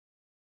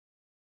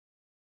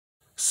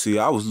See,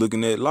 I was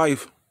looking at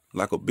life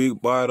like a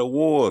big body of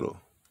water,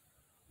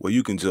 where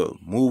you can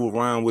just move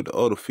around with the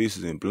other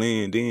fishes and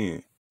blend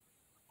in,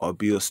 or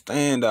be a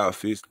standout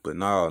fish. But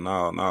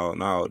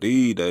now,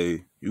 these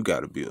days, you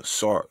gotta be a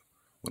shark.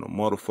 When a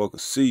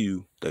motherfucker see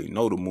you, they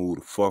know to move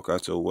the fuck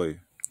out your way.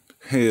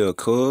 Hell,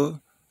 cuz,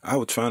 I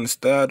was trying to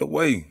stay out the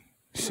way.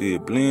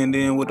 Shit, blend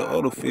in with the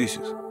other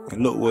fishes,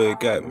 and look where it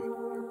got me.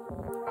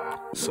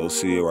 So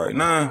see, right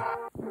now,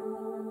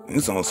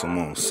 it's on some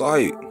on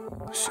sight.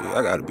 Shit,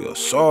 I gotta be a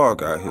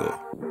shark out here.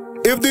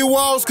 If the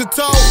walls could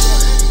talk,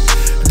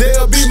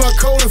 they'll be my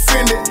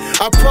co-defendant.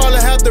 I probably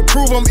have to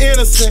prove I'm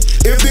innocent.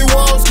 If the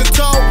walls could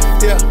talk,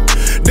 yeah,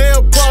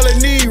 they'll probably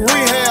need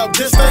rehab.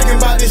 Just thinking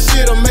about this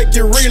shit'll make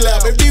you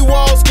relapse. If the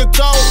walls could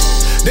talk,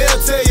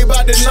 they'll tell you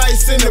about the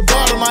nights in the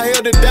bottom. I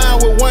held it down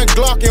with one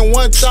Glock and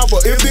one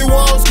chopper. If the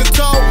walls could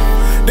talk,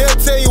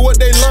 they'll tell you what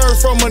they learned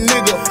from a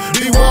nigga.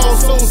 The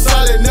walls so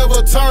solid,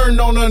 never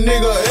turned on a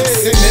nigga.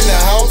 Hey. Sitting in the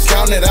house,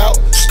 counting it out,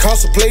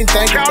 contemplating,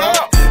 thinking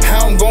about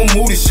how I'm gon'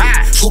 move this shit.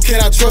 Who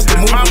can I trust to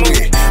move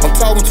with? I'm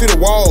talking to the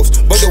walls,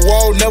 but the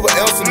wall never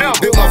answered me.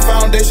 Built my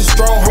foundation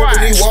strong,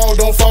 hoping these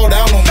walls don't fall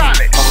down on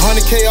me.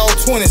 100K all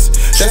 20s,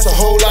 that's a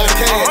whole lot of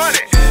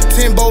cash.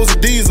 10 bowls of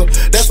diesel,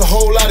 that's a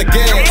whole lot of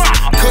gas.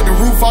 Cut the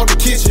roof off the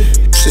kitchen,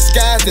 the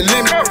sky's the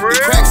limit.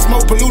 The crack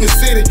smoke pollute the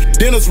city,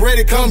 dinner's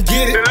ready, come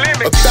get it.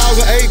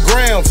 1,008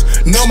 grams,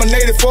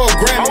 nominated for a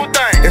Grammy.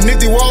 If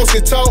Nifty Walls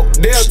can talk,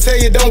 they'll tell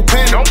you don't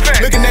panic.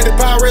 Looking at the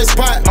Pyrex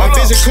pot, my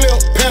vision clear,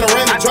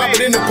 panoramic, drop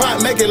it in the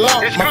pot, make it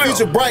lock. My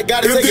future bright,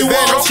 gotta take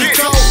advantage.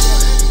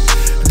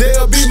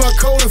 They'll be my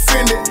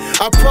co-defendant.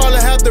 I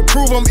probably have to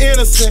prove I'm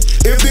innocent.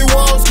 If the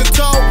walls could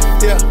talk,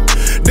 yeah,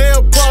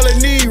 they'll probably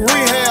need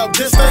rehab.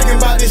 Just thinking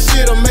about this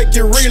shit'll make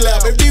you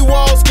relapse. If the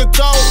walls could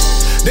talk,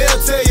 they'll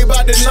tell you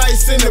about the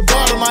nights in the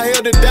bottom. I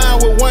held it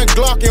down with one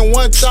Glock and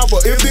one chopper.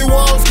 If the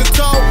walls could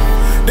talk,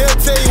 they'll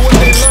tell you what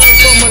they learned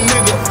from a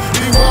nigga.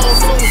 The walls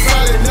so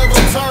solid,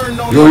 never turned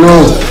on Yo.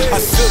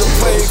 I should've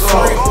played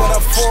Crip, but I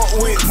fought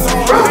with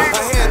some.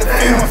 I had to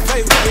feel my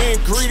favorite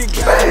being greedy.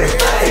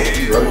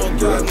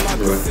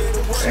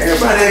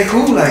 Everybody ain't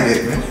cool like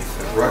that, man.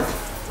 That's right.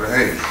 But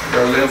hey, I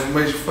got a little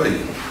information for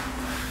you.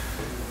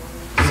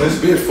 This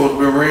bitch supposed to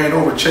be ran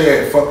over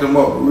Chad, fucked him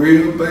up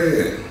real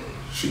bad.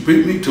 She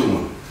beat me to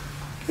him.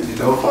 Get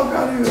the fuck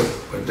out of here.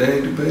 But they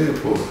ain't the bad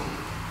for her.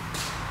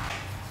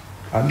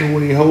 I know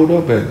where he hold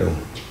up at though.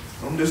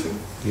 I'm listening.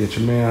 Get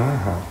your man her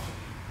house.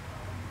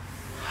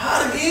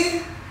 Hot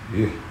again?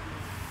 Yeah.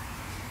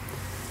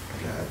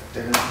 God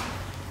damn.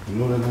 You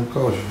know that gonna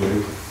cost you,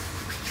 baby.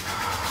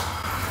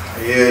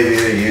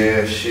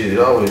 Yeah. Shit, it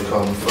always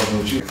call me fucking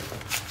with you.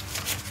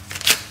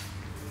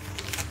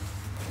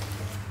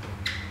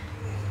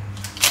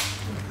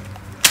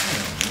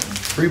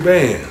 3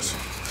 bands.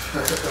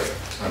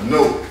 I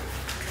know.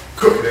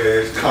 Cook that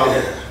ass. Call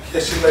me.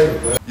 Catch you later,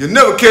 man. You'll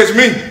never catch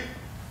me.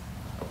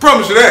 I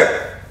promise you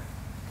that.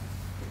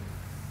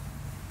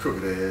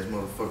 Crooked ass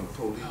motherfucking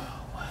police.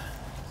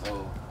 So,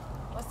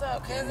 what's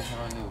up, cousin? What's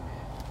on you, man?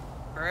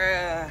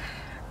 Bruh,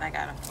 I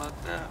got him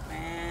fucked up,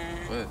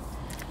 man. What?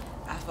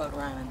 I fucked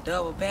around and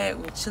double back.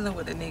 We chilling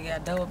with the nigga. I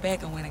double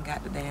back and went and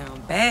got the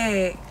damn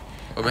bag.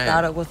 What I bag?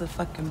 thought it was a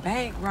fucking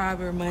bank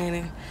robber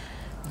money.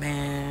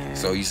 Man.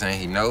 So you saying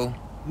he know?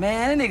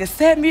 Man, that nigga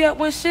set me up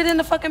with shit in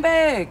the fucking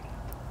bag.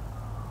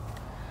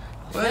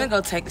 I'm finna go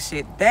take the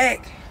shit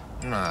back.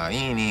 Nah, you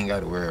ain't even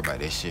gotta worry about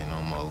that shit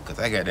no more. Cause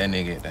I got that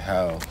nigga at the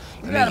house.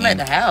 You got him at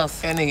the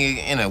house? That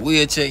nigga in a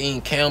wheelchair eating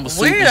Campbell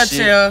soup and shit.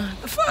 Wheelchair?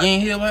 The fuck? You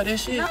ain't hear about that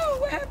shit? No,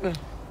 what happened?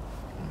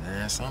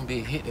 Man, some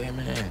bitch hit that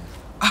man.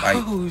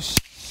 Oh,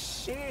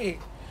 shit.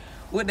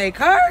 With their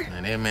car?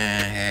 And that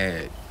man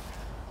had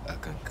a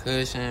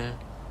concussion,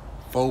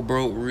 4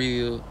 broke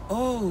ribs.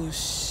 Oh,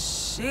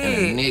 shit.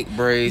 And a neck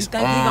brace, you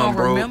think he arm gonna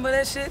broke. remember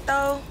that shit,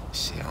 though?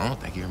 Shit, I don't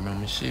think he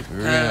remember shit for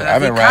real.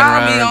 I've been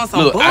riding around.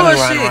 Look, I've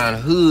been riding around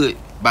the hood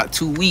about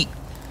 2 weeks.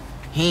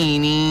 He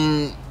ain't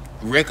even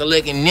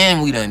recollecting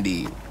nothing we done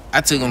did.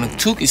 I took him to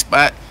Tukey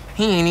spot.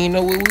 He ain't even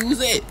know where we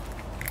was at.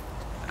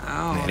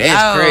 Man,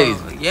 that's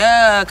crazy.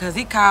 Yeah, cause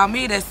he called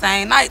me that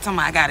same night talking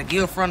about I got a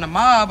gift from the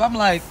mob. I'm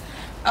like,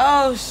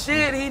 oh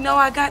shit, he know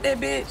I got that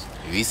bitch.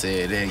 If he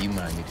said that, you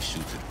might need to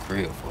shoot to the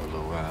crib for a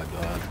little while,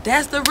 dog.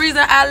 That's the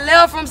reason I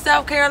left from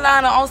South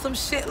Carolina on some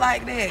shit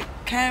like that.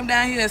 Came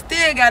down here and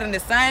still got in the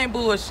same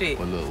bullshit.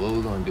 But look, what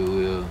we gonna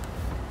do is,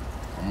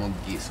 I'm gonna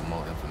get some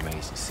more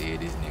information. See if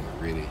this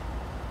nigga really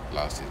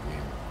lost his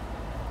memory.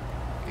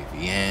 If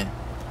he ain't,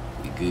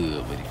 we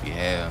good. But if he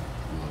have,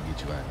 we gonna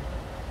get you out of here.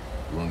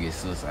 We gonna get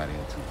sis out of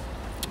here too.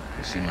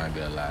 Cause she might be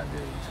a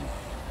liability too.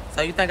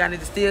 So you think I need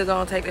to still go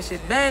and take that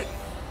shit back?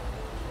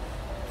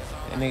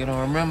 That nigga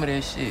don't remember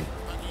that shit.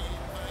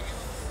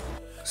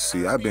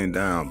 See, I been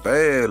down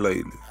bad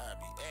lately.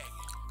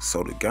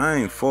 So the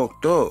game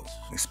fucked up,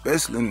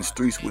 especially in the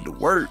streets with the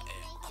work.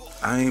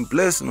 I ain't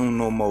blessing them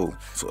no more.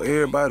 So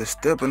everybody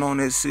stepping on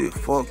that shit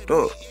fucked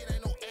up.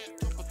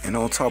 And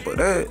on top of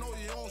that,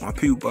 my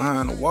people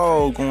behind the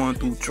wall going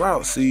through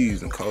drought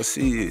season, cause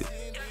shit,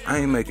 I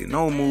ain't making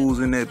no moves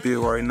in that bit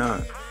right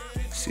now.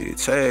 Shit,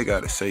 Chad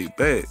gotta say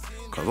back,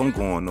 cause I'm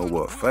going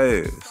nowhere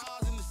fast.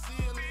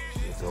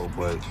 So,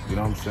 but, you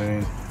know what I'm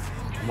saying?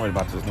 I'm worried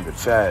about this nigga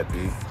Chad,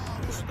 B.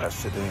 That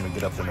shit didn't even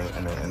get up in the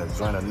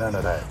joint or none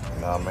of that.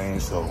 You know what I mean?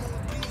 So,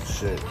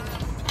 shit.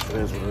 It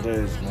is what it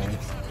is, man.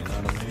 You know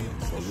what I mean?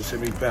 So just hit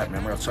me back,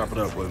 man. I'm gonna chop it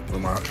up with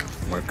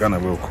my gunner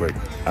real quick.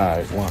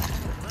 Alright, one.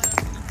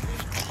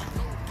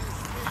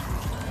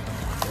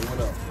 Hey, what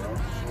up, bro?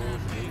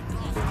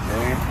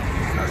 Man,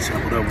 I'll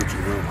chop it up with you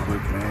real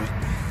quick, man.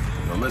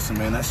 Yo, listen,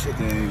 man, that shit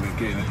didn't even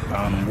get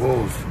down them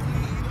walls. You know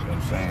what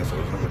I'm saying? So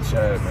this nigga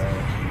Chad, man,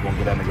 you gonna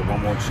get that nigga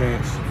one more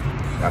chance.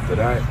 After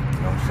that, you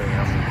know what I'm saying?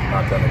 I'm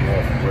not gonna go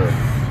off for real.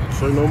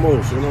 Say no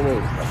more, say no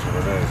more. That's what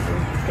it is, dude.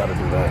 You gotta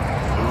do that.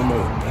 Say no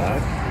more.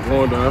 Alright?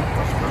 Going down.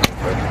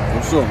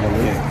 What's up, my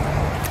man? Yeah.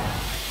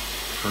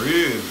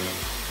 Prison.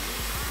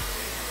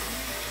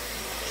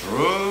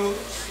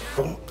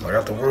 Drugs. Like,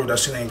 out the world, that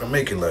shit ain't gonna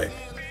make it, like.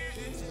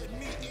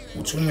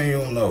 What you mean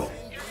you don't know?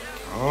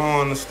 I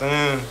don't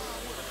understand.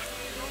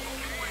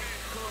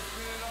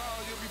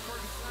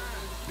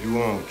 You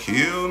wanna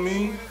kill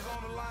me?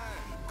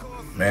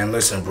 Man,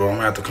 listen, bro, I'm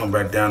gonna have to come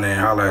back down there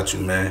and holler at you,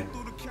 man.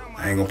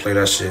 I ain't gonna play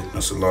that shit.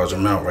 That's a large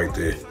amount right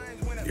there.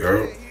 You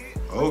heard?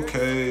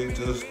 Okay,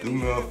 just do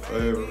me a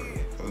favor.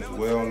 Cause the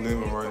way I'm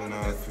living right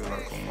now, I feel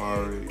like I'm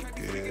already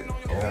dead.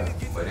 Yeah,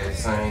 but at the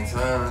same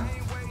time,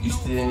 you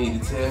still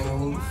need to tell me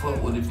who the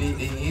fuck with the bitch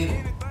that hit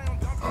him.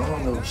 I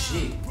don't know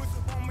shit.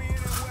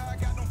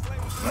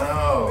 No,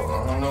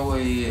 I don't know where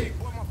he at.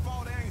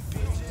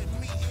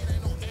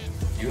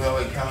 You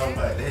always call him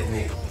like that,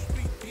 nigga.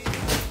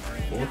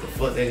 What the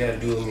fuck they gotta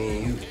do with me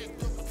and you?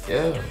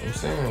 Yeah, I'm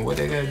saying, what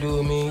they gotta do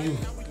with me and you?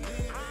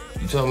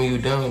 You told me you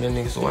done with that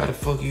nigga, so why the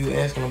fuck are you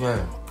asking about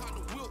him?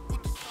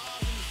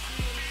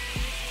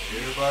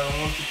 Everybody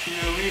wants to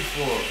kill me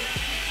for it.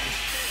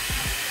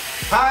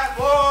 Hot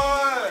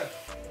boy!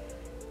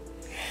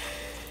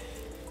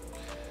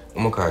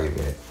 I'm gonna call you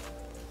back.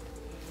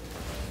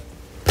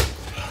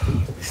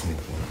 This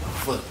nigga want my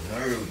fucking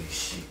nerve with this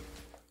shit.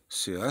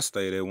 Shit, I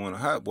stayed at one of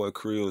Hot Boy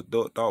cribs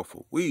ducked off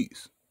for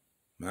weeks.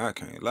 Man, I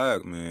can't lie,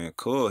 man.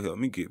 Cuz helped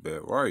me get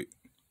back right.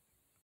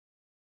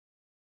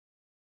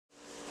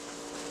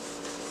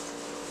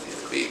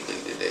 It's a big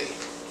league today.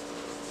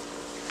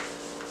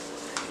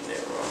 Ain't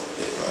nothing wrong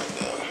with it right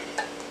now.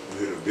 You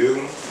hit a big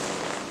one?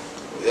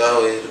 We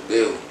always hit a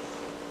big one.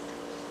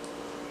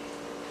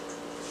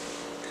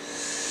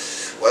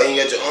 Why you ain't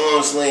got your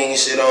arm sling and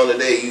shit on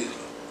today? You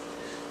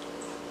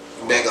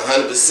back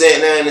 100%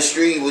 now in the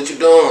street. What you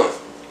doing?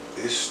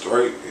 It's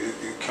straight.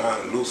 It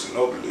kind of loosened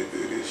up a little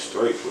bit. It's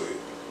straight, but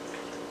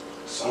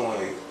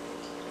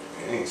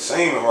it ain't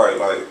seeming right.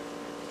 Like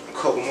a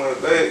couple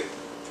months back,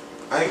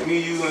 ain't me,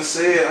 you, and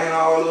said, ain't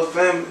all the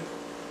family.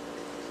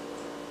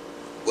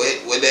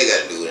 What they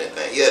got to do with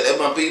anything? Yeah, that's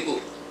my people.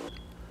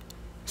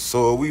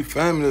 So are we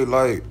family?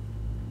 Like,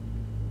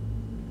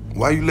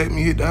 why you let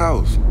me hit the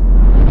house?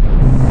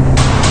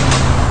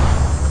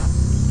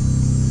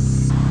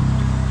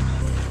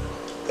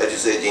 That you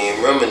said you ain't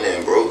remember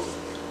nothing, bro.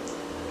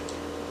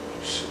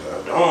 Shit,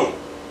 I don't.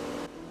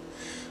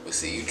 But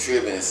see, you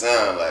tripping and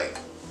sound like,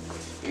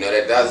 you know,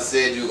 that doctor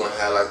said you were gonna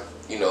have like,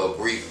 you know, a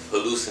brief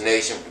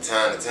hallucination from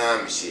time to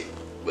time and shit.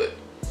 But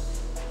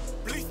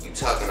you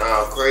talking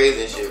all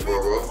crazy and shit, bro.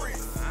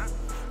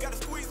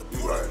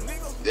 You right.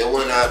 There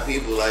wasn't our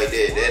people like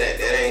that.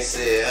 That ain't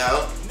said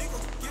out.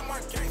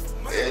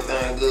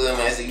 Everything good,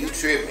 man. See, you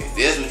tripping.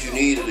 That's what you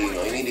need to do. You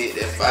know, you need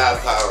that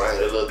firepower right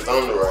here, that little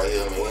thunder right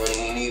here,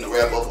 man. You need to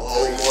wrap up a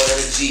whole more than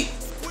a Jeep.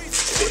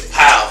 It's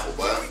powerful,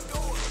 boy.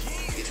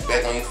 Get you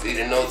back on your feet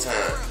in no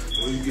time.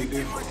 Where you get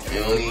this from? It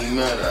don't even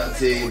matter. I'll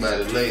tell you about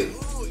it later.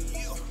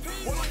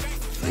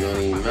 It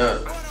don't even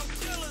matter.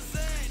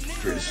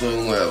 Pretty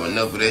soon we'll have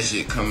enough of that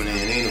shit coming in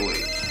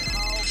anyway.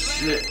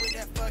 Shit.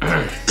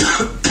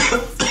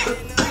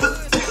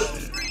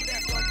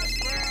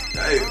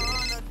 Hey.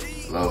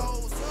 Hello.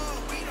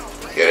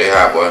 Yeah, they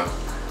hot, boy.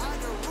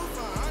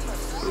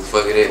 Who the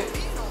fuck it is?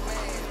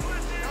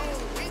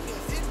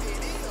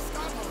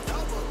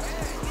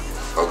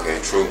 Okay,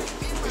 true.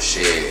 But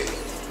shit,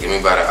 give me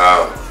about an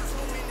hour.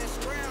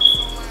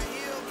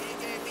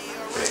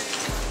 Okay.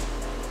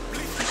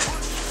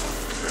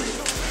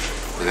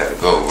 We gotta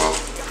go, bro.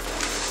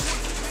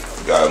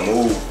 You gotta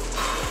move.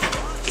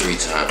 3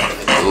 times.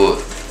 Let's do it.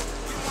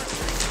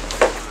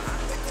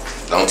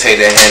 Don't take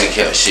that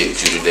handicap shit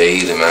with you today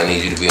either, man. I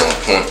need you to be on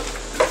point.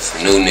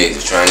 Some new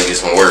niggas trying to get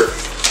some work.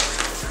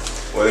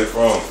 Where they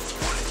from?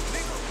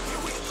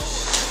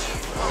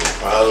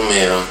 Problem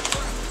is,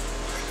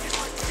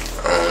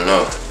 I don't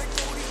know.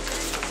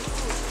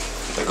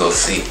 Let's go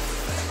see.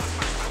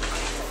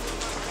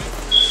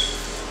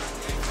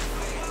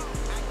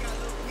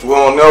 We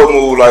don't never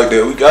move like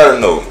that. We gotta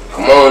know.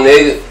 Come on,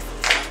 nigga.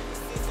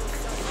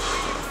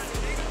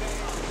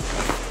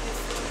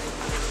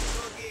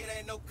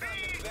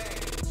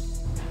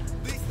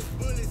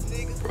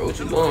 Bro, what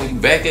you doing?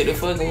 You back at the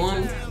fucking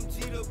one?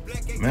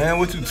 Man,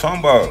 what you talking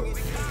about?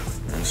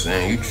 I'm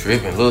saying, you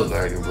tripping, look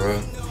like it, bro.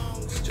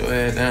 Sit your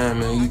ass down,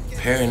 man. You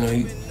paranoid,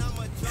 you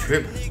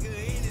tripping.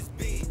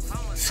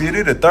 Shit,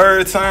 it the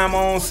third time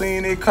I don't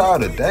seen it car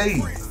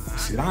today.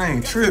 Shit, I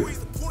ain't tripping.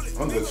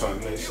 I'm just trying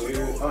to make sure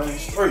everything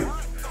straight.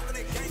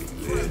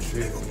 Yeah,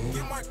 tripping,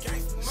 man. I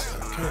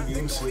can't get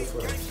himself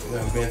up.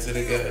 I've been to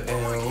the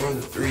goddamn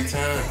window 3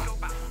 times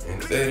in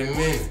 30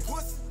 minutes.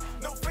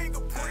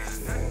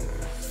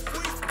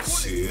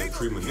 Shit,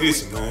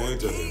 premonition, man.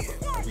 Just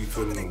be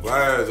feeling them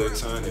vibes every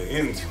time, that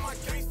energy.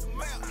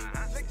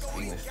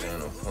 You can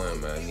stand on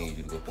point, man. I need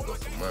you to go pick up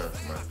some money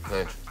from my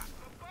country.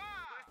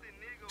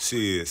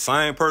 Shit,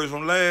 same person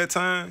from last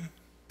time?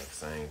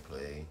 Same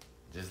play.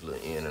 Just a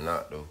little in and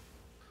out, though.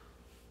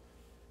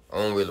 I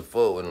don't really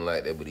fuck with him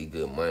like that, but he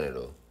good money,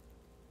 though.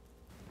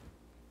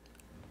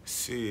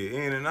 Shit,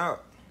 in and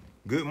out.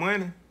 Good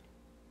money?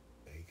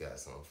 He got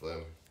something for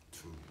me.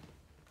 True.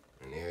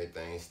 And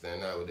everything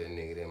stand out with that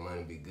nigga, that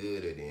money be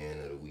good at the end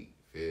of the week.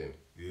 Feel me?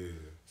 Yeah.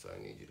 So I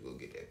need you to go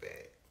get that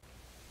bag.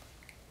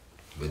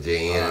 But just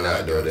in and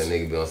out, though, that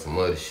nigga be on some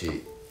other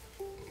shit.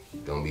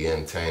 Don't be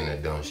entertaining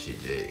that dumb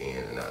shit just in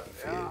and out, you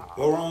feel me?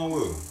 What wrong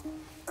with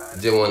him?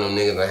 Just one of them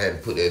niggas I had to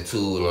put that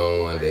tool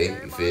on one day,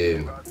 you feel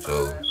me?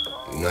 So,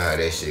 you know how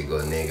that shit go,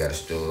 and then gotta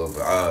store up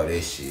all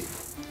that shit.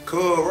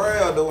 Cool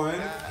rail though,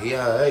 ain't it? He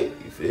alright,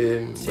 you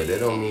feel me? But that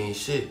don't mean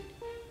shit.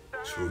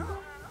 True.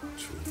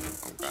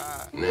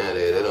 Now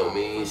that don't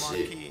mean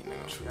shit.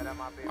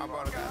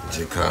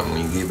 Just call me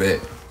when you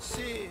get back.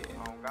 Shit.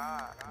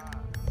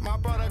 My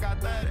brother got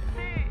 30.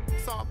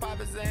 Saw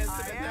Papa's ass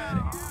to the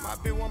daddy. My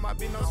bitch want my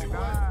bitch, no she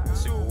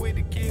wasn't. She was with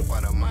the kid for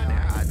the money.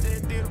 I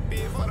just did a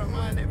bid for the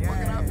money.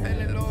 Fucking I fell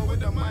in love with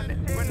the money.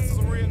 Running to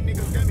some real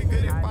niggas, got me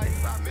good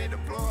advice. I made the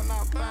floor,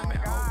 now I'm climbing.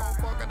 I was gon'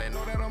 fuck her, they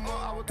know that I'm up.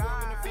 I was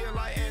 12 in the field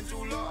like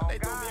Andrew Luck. They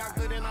told me I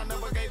could and I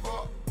never gave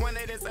up.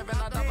 187,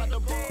 I top out the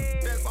ball.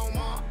 That's on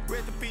mom.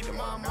 Read the beat to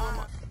my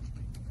mama.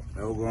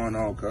 Hey, what's going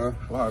on, cuz?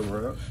 Why,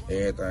 bro?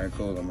 Everything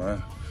cool,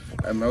 man.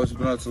 Hey, man, what you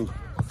been up to?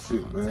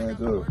 Shit, man,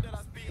 good.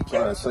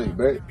 Trying to say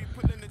back.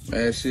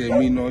 Man, shit,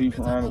 me know you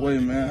from around the way,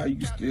 man. How you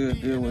can still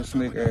deal with a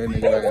snake ass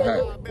nigga like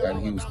hot?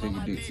 Like he was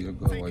sticking dick to your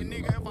girl while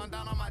you were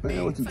like,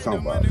 Man, what you talking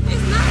about? It's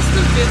not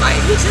stupid.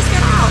 Like, he just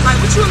got out. Like,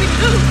 what you want me to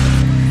do?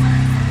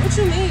 What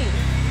you mean?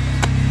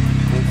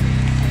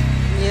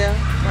 Yeah,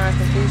 find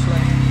some fish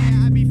like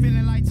I be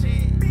feeling like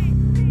shit.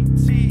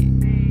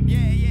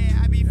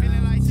 Yeah, I be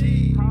feeling like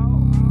shit.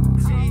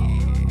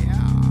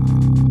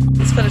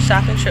 It's for the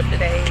shopping trip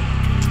today.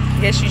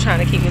 Guess you trying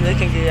to keep me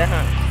looking good,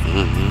 huh?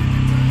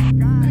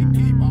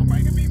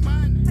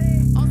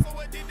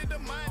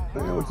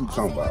 Man, what you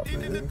talking about,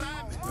 man?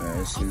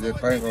 man, shit, that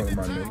thing on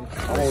my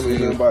nigga. I don't know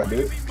nothing about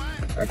that.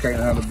 I can't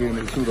handle being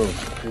in too, though.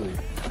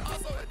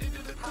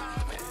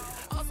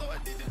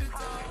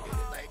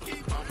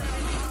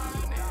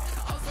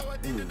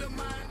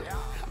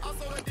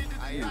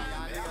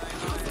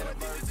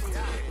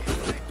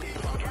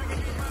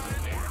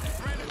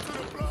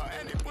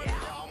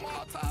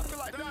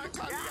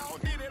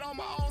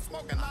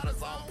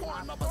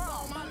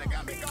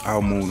 I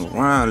was moving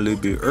around a little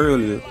bit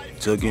earlier,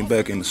 just getting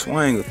back in the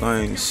swing of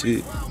things,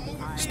 shit.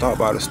 Stopped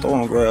by the store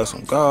and grabbed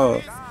some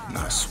guard, and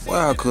I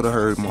swear I could have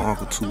heard my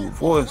Uncle Two's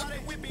voice.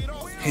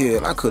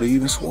 Hell, I could have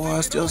even swore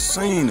I just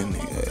seen the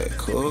nigga,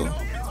 cuz.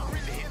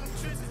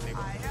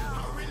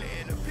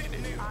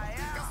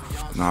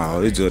 Nah,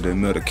 it's just that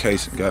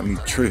medication got me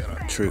tripping.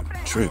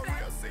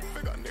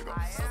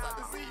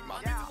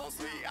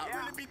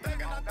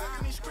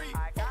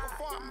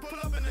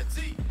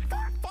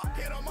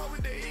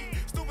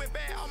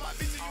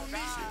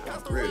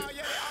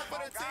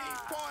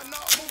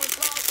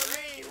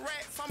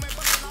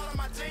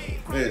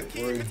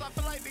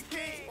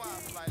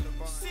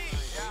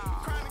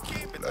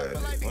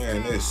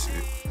 Man, this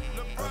shit,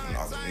 I can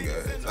knock a nigga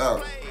ass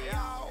out.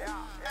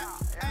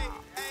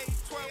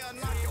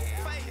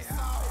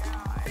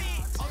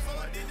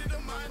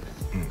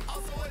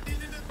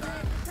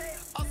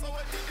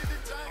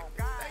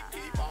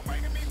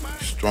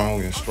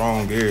 Strong and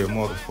strong every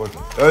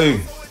motherfucking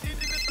day.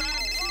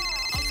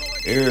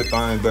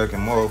 Everything back in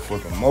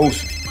motherfucking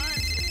motion.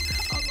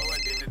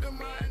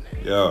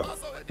 Yeah.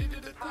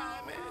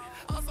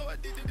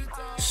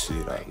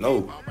 Shit, I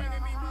know.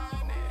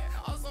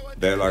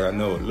 That like I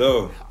know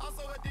love.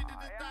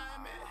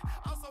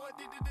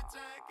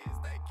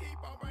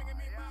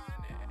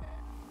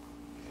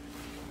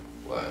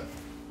 What?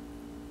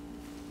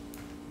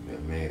 You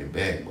made it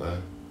back, boy.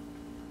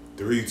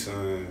 3 times.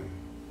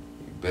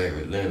 You back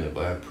relentless,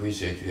 but I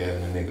appreciate you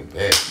having a nigga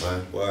back, boy.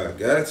 Boy, I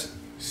got you.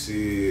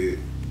 Shit,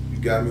 you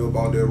got me up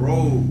on that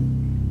road.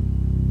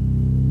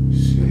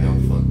 Shit,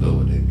 I'm fucked up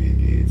what that bitch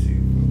did to you,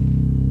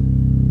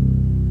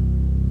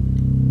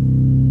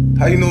 bro.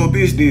 How you know a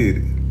bitch did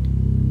it?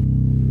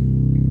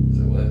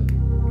 So what?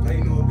 How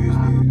you know a bitch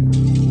did it?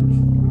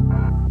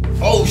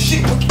 Oh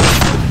shit!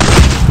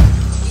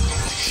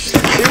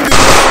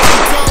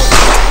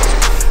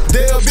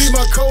 They'll be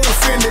my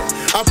co-defendant.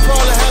 I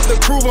probably have to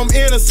prove I'm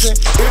innocent.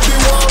 If he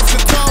wants to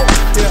talk,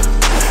 yeah,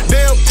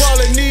 they'll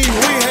probably need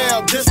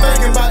rehab. Just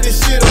thinking about this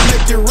shit'll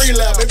make you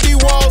relapse. If he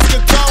wants to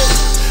talk,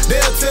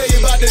 they'll tell you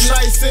about the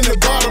nights in the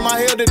bottom.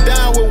 I held it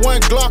down with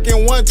 1 Glock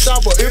and 1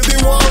 chopper. If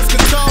he wants to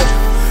talk,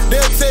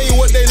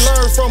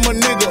 from a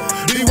nigga.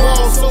 These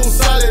walls so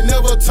solid,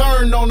 never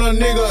turned on a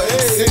nigga.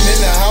 Hey. Sitting in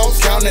the house,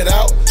 counting it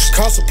out,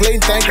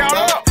 contemplating, thinking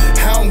about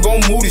how I'm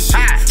gon' move this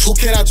shit. Who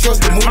can I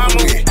trust to move it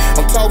with?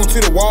 I'm talking to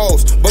the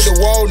walls, but the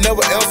wall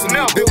never answer me.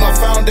 Built my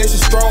foundation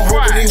strong,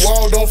 hoping these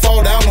walls don't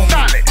fall down on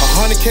me.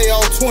 100K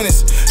all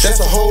 20s, that's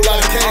a whole lot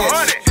of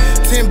cash.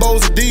 10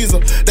 bowls of diesel,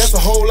 that's a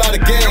whole lot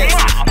of gas.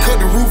 Cut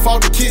the roof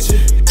off the kitchen,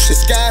 the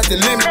sky's the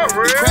limit.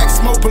 The crack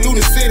smoke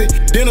pollute the city,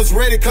 dinner's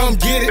ready, come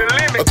get it.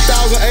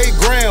 1,008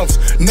 grams,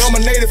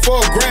 nominated for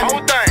a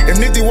Grammy. If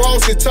nifty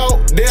walls can talk,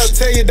 they'll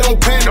tell you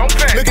don't panic.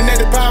 Looking at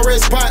the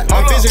Pyrex pot,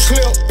 my vision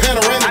clear,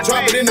 panoramic,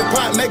 drop it in the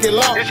pot, make it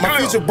lock. My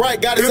future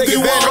bright, gotta take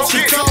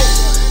advantage.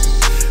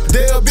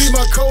 They'll be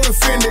my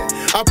co-defendant.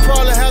 I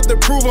probably have to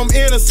prove I'm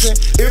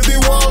innocent. If these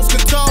walls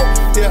could talk,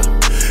 yeah,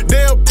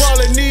 they'll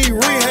probably need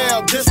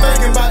rehab. Just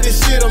thinking about this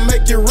shit'll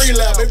make you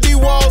relapse. If these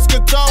walls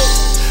could talk,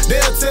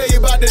 they'll tell you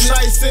about the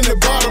nights in the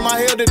bottom.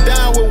 I held it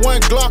down with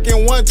one Glock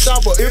and one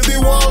chopper. If these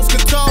walls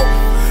could talk,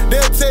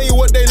 they'll tell you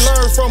what they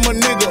learned from a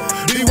nigga.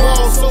 These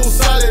walls so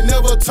solid,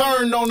 never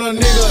turned on a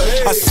nigga.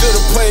 Hey. I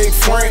should've played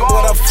Frank,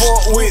 but I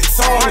fought with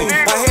Tony.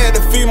 I had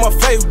to feed my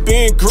faith,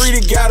 being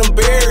greedy, got him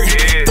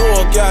buried.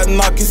 Thor got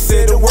knocked, he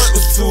said the work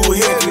was too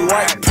heavy.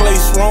 Right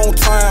place, wrong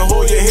time,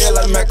 hold your head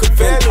like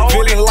Machiavelli.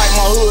 Feeling like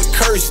my hood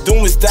cursed,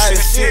 doom is dying,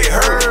 shit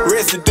hurt.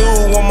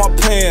 Residue on my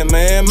pan,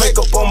 man,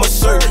 makeup on my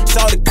shirt.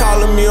 Shawty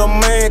calling me a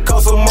man,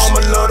 cause her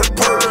mama love the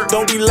perk.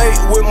 Don't be late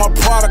with my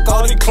product,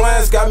 all these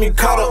clients got me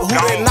caught up. Who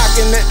they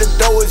knocking at the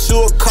door, is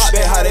you a cop,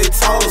 that how they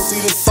talk. See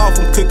the soft,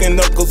 I'm cooking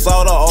up, cause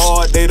all the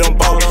hard they done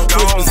bought.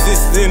 Switch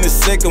positions in a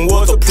second,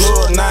 was a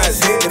plug, now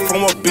it's hitting.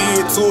 From a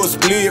bid to a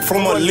split,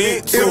 from a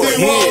lid to a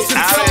hit.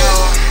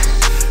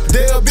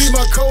 They'll be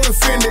my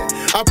co-defendant.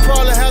 I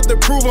probably have to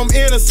prove I'm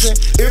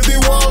innocent. If these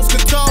walls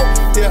could talk,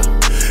 yeah,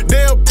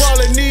 they'll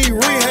probably need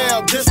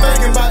rehab. Just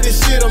thinking about this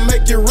shit'll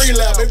make you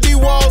relapse. If these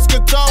walls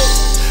could talk,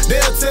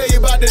 they'll tell you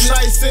about the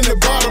nights in the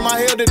bottom.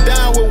 I held it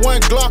down with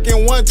one Glock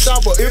and one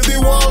chopper. If these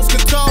walls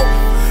could talk,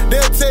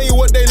 they'll tell you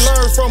what they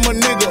learned from a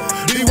nigga.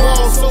 These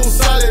walls so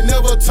solid,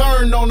 never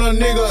turned on a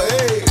nigga.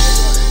 Hey.